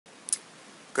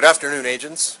Good afternoon,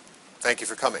 agents. Thank you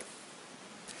for coming.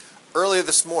 Earlier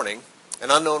this morning,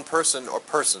 an unknown person or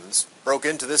persons broke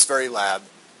into this very lab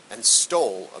and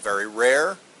stole a very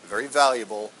rare, very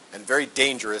valuable, and very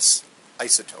dangerous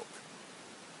isotope.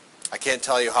 I can't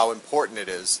tell you how important it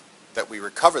is that we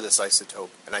recover this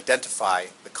isotope and identify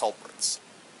the culprits.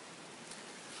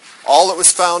 All that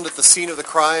was found at the scene of the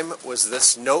crime was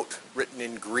this note written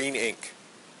in green ink.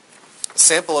 A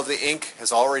sample of the ink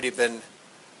has already been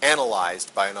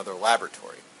analyzed by another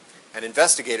laboratory, and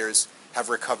investigators have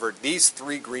recovered these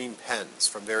 3 green pens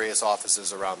from various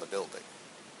offices around the building.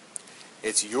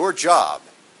 It's your job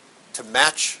to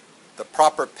match the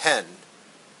proper pen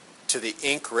to the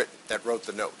ink that wrote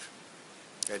the note.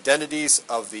 The identities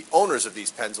of the owners of these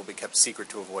pens will be kept secret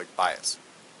to avoid bias.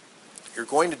 You're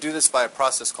going to do this by a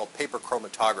process called paper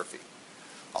chromatography.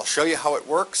 I'll show you how it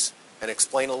works and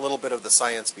explain a little bit of the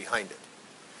science behind it.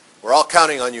 We're all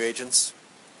counting on you, agents.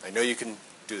 I know you can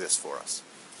do this for us.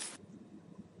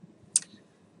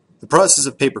 The process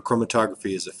of paper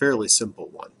chromatography is a fairly simple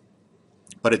one,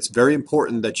 but it's very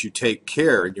important that you take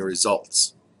care in your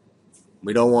results.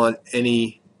 We don't want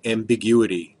any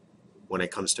ambiguity when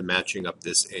it comes to matching up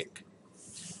this ink.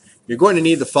 You're going to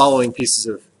need the following pieces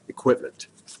of equipment.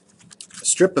 A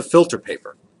strip of filter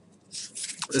paper.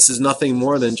 This is nothing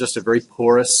more than just a very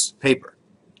porous paper.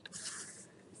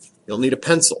 You'll need a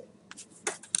pencil.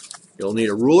 You'll need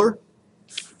a ruler,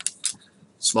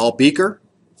 small beaker,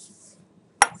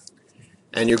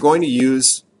 and you're going to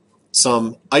use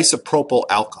some isopropyl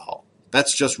alcohol.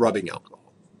 That's just rubbing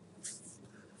alcohol.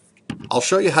 I'll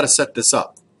show you how to set this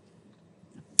up.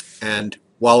 And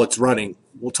while it's running,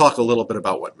 we'll talk a little bit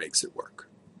about what makes it work.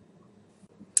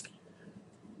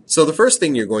 So the first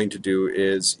thing you're going to do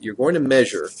is you're going to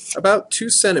measure about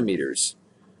 2 centimeters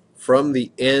from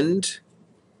the end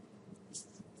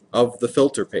of the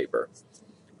filter paper.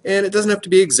 And it doesn't have to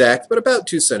be exact, but about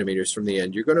 2 centimeters from the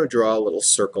end. You're going to draw a little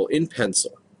circle in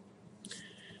pencil.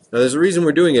 Now there's a reason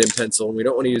we're doing it in pencil, and we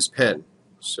don't want to use pen.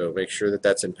 So make sure that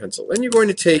that's in pencil. Then you're going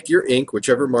to take your ink,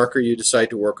 whichever marker you decide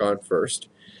to work on first,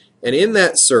 and in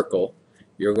that circle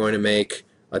you're going to make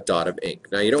a dot of ink.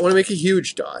 Now you don't want to make a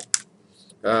huge dot,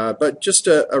 but just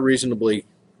a reasonably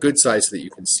good size so that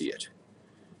you can see it.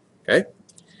 Okay?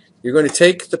 You're going to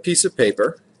take the piece of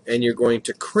paper and you're going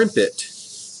to crimp it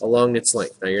along its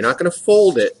length. Now you're not going to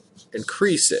fold it and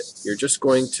crease it. You're just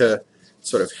going to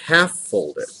sort of half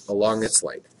fold it along its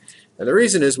length. And the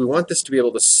reason is we want this to be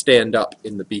able to stand up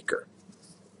in the beaker.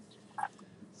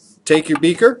 Take your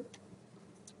beaker.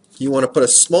 You want to put a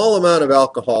small amount of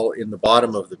alcohol in the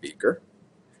bottom of the beaker.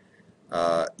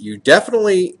 You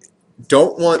definitely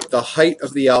don't want the height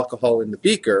of the alcohol in the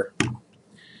beaker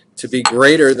to be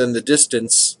greater than the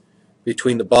distance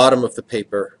between the bottom of the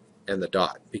paper and the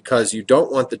dot, because you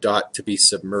don't want the dot to be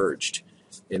submerged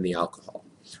in the alcohol.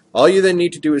 All you then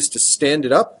need to do is to stand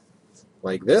it up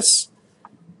like this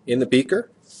in the beaker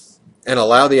and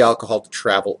allow the alcohol to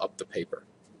travel up the paper.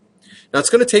 Now it's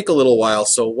going to take a little while,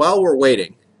 so while we're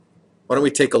waiting, why don't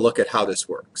we take a look at how this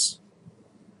works.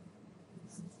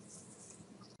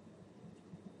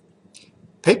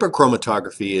 Paper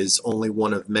chromatography is only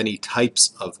one of many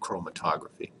types of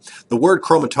chromatography. The word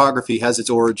chromatography has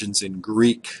its origins in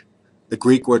Greek. The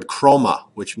Greek word chroma,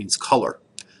 which means color,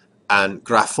 and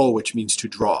grapho, which means to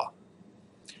draw.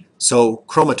 So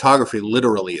chromatography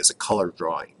literally is a color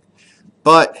drawing.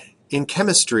 But in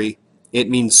chemistry, it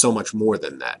means so much more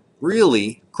than that.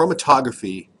 Really,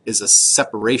 chromatography is a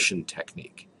separation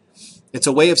technique. It's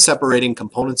a way of separating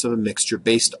components of a mixture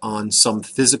based on some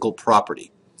physical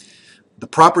property. The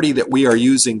property that we are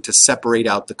using to separate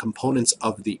out the components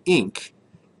of the ink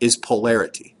is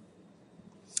polarity.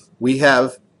 We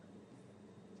have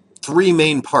 3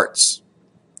 main parts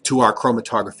to our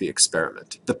chromatography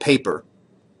experiment: the paper,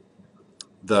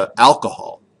 the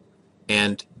alcohol,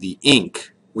 and the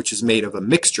ink, which is made of a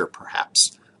mixture,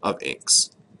 perhaps, of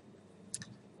inks.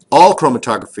 All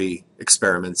chromatography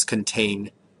experiments contain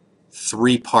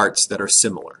 3 parts that are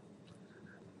similar.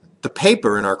 The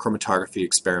paper in our chromatography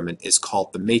experiment is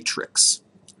called the matrix,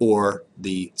 or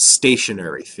the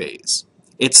stationary phase.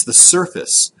 It's the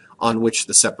surface on which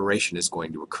the separation is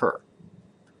going to occur.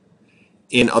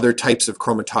 In other types of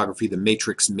chromatography, the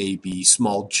matrix may be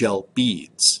small gel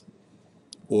beads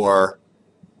or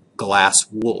glass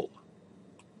wool.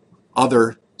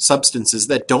 Other substances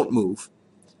that don't move,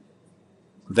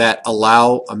 that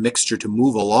allow a mixture to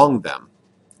move along them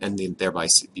and then thereby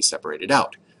be separated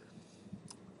out.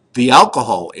 The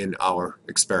alcohol in our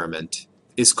experiment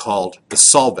is called the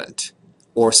solvent,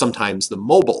 or sometimes the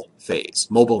mobile phase.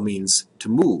 Mobile means to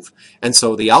move, and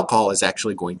so the alcohol is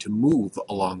actually going to move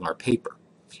along our paper.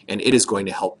 and it is going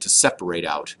to help to separate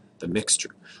out the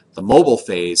mixture. The mobile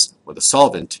phase, or the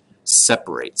solvent,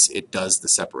 separates. It does the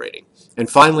separating. And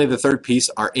finally, the third piece,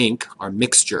 our ink, our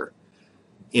mixture.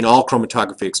 In all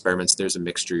chromatography experiments, there's a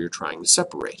mixture you're trying to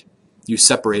separate. You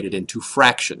separate it into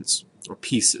fractions, or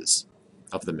pieces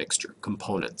of the mixture,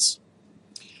 components.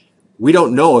 We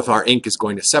don't know if our ink is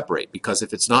going to separate, because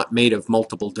if it's not made of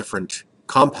multiple different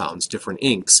compounds, different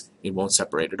inks, it won't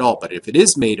separate at all. But if it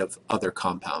is made of other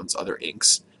compounds, other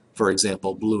inks, for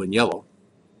example, blue and yellow,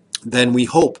 then we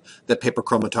hope that paper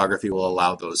chromatography will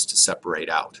allow those to separate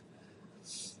out.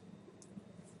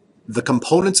 The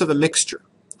components of a mixture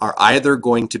are either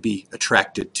going to be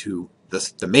attracted to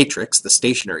the matrix, the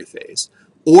stationary phase,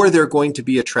 or they're going to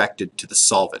be attracted to the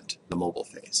solvent, the mobile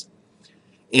phase.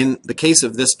 In the case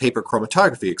of this paper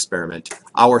chromatography experiment,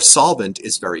 our solvent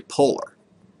is very polar.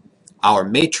 Our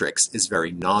matrix is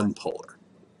very nonpolar.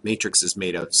 Matrix is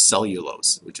made of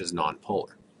cellulose, which is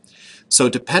nonpolar. So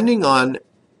depending on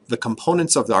the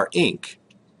components of our ink,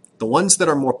 the ones that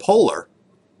are more polar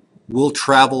will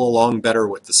travel along better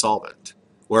with the solvent,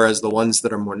 whereas the ones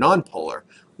that are more nonpolar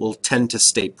will tend to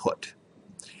stay put.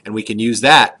 And we can use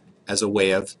that as a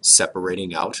way of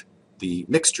separating out the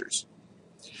mixtures.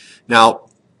 Now,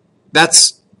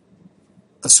 that's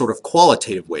a sort of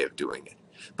qualitative way of doing it.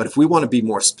 But if we want to be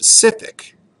more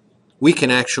specific, we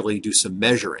can actually do some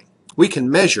measuring. We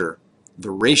can measure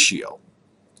the ratio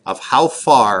of how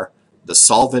far the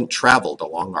solvent traveled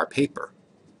along our paper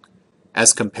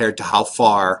as compared to how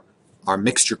far our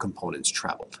mixture components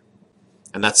traveled.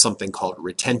 And that's something called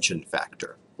retention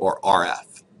factor, or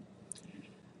RF.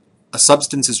 A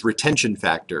substance's retention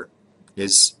factor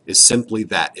is simply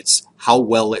that. It's how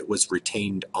well it was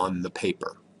retained on the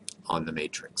paper, on the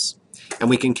matrix. And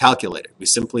we can calculate it. We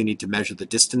simply need to measure the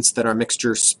distance that our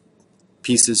mixture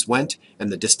pieces went and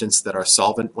the distance that our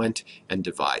solvent went and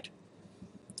divide.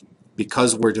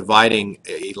 Because we're dividing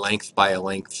a length by a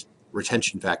length,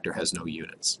 retention factor has no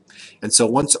units. And so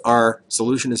once our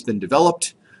solution has been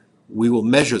developed, we will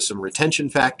measure some retention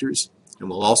factors, and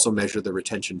we'll also measure the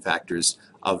retention factors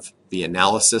of the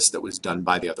analysis that was done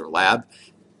by the other lab,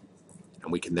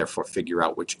 and we can therefore figure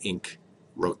out which ink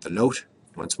wrote the note.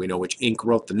 Once we know which ink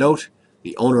wrote the note,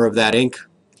 the owner of that ink,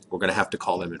 we're going to have to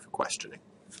call them in for questioning.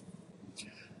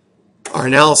 Our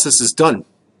analysis is done.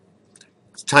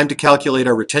 It's time to calculate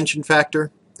our retention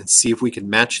factor and see if we can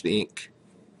match the ink.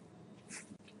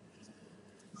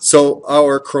 So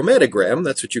our chromatogram,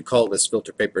 that's what you call this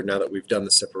filter paper now that we've done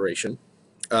the separation,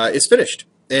 is finished.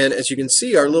 And as you can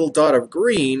see, our little dot of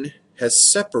green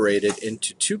has separated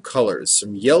into two colors,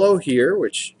 some yellow here,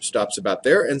 which stops about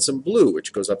there, and some blue,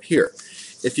 which goes up here.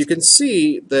 If you can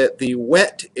see that the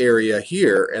wet area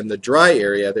here and the dry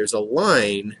area, there's a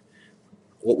line,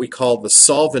 what we call the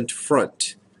solvent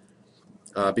front,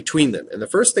 between them. And the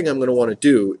first thing I'm going to want to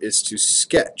do is to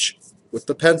sketch with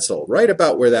the pencil right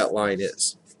about where that line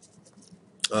is.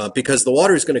 Because the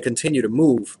water is going to continue to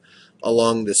move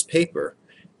along this paper,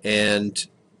 and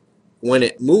when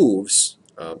it moves,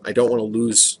 I don't want to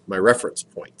lose my reference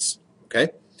points.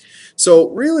 Okay? So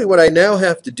really what I now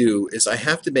have to do is I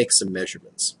have to make some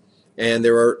measurements. And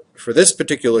there are, for this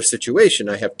particular situation,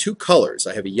 I have two colors.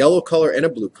 I have a yellow color and a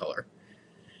blue color.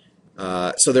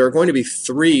 So there are going to be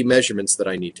three measurements that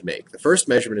I need to make. The first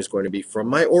measurement is going to be from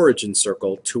my origin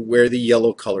circle to where the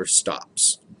yellow color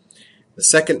stops. The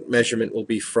second measurement will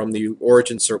be from the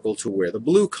origin circle to where the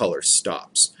blue color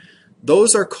stops.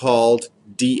 Those are called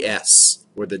ds,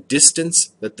 or the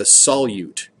distance that the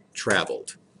solute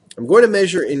traveled. I'm going to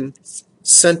measure in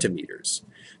centimeters,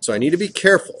 so I need to be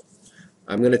careful.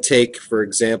 I'm going to take, for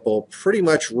example, pretty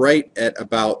much right at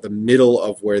about the middle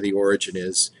of where the origin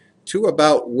is to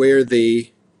about where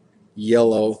the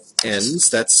yellow ends.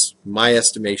 That's my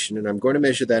estimation, and I'm going to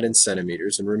measure that in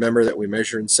centimeters. And remember that we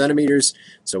measure in centimeters,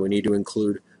 so we need to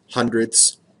include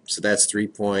hundredths. So that's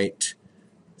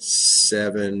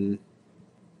 3.7,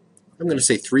 I'm going to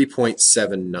say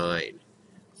 3.79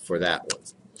 for that one.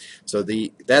 So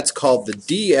that's called the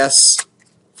ds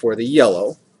for the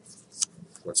yellow.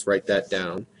 Let's write that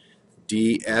down.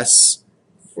 ds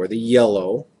for the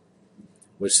yellow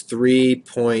was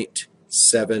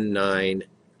 3.79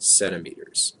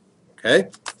 centimeters. Okay?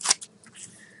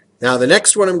 Now the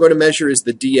next one I'm going to measure is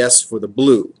the ds for the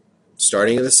blue,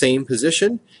 starting in the same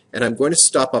position, and I'm going to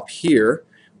stop up here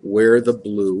where the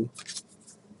blue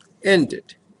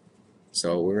ended.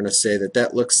 So we're going to say that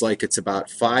that looks like it's about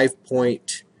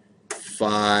 5.57.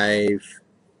 I'm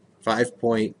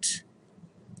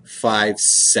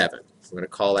going to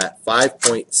call that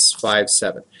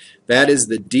 5.57. That is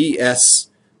the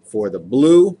ds for the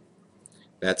blue.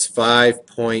 That's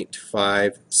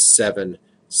 5.57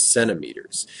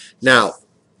 centimeters. Now,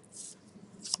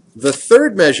 the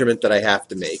third measurement that I have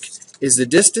to make is the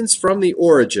distance from the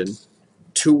origin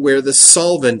to where the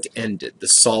solvent ended, the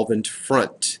solvent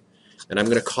front. And I'm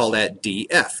going to call that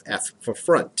DF, F for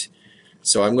front.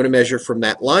 So I'm going to measure from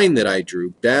that line that I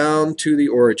drew down to the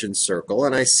origin circle,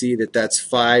 and I see that that's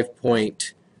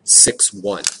 5.61.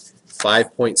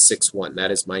 5.61.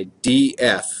 That is my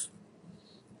DF,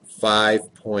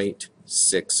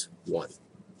 5.61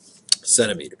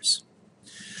 centimeters.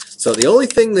 So the only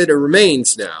thing that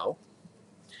remains now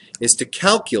is to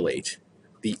calculate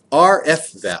the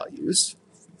RF values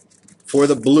for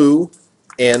the blue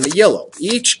and the yellow.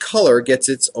 Each color gets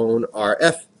its own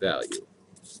RF value.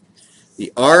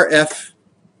 The RF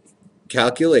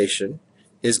calculation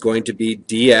is going to be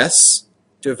DS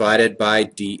divided by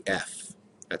DF.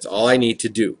 That's all I need to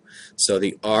do. So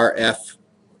the RF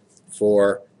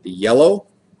for the yellow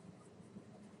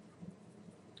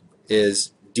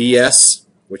is DS,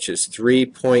 which is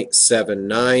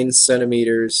 3.79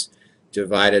 centimeters,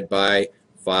 divided by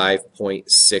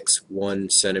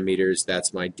 5.61 centimeters.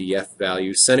 That's my DF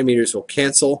value. Centimeters will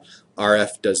cancel.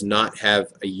 RF does not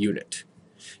have a unit.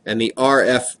 And the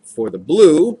RF for the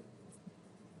blue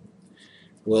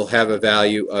will have a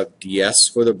value of DS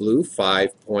for the blue,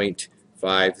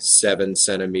 5.57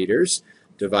 centimeters,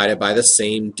 divided by the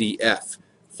same DF,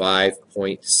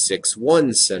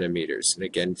 5.61 centimeters. And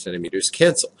again, centimeters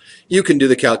cancel. You can do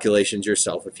the calculations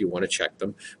yourself if you want to check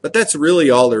them, but that's really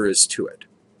all there is to it.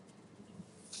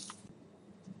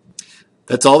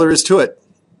 That's all there is to it.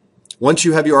 Once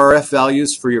you have your RF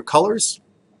values for your colors,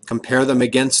 compare them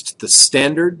against the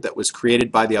standard that was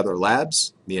created by the other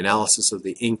labs, the analysis of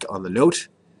the ink on the note,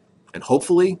 and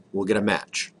hopefully we'll get a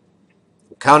match.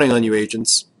 We're counting on you,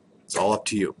 agents. It's all up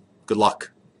to you. Good luck.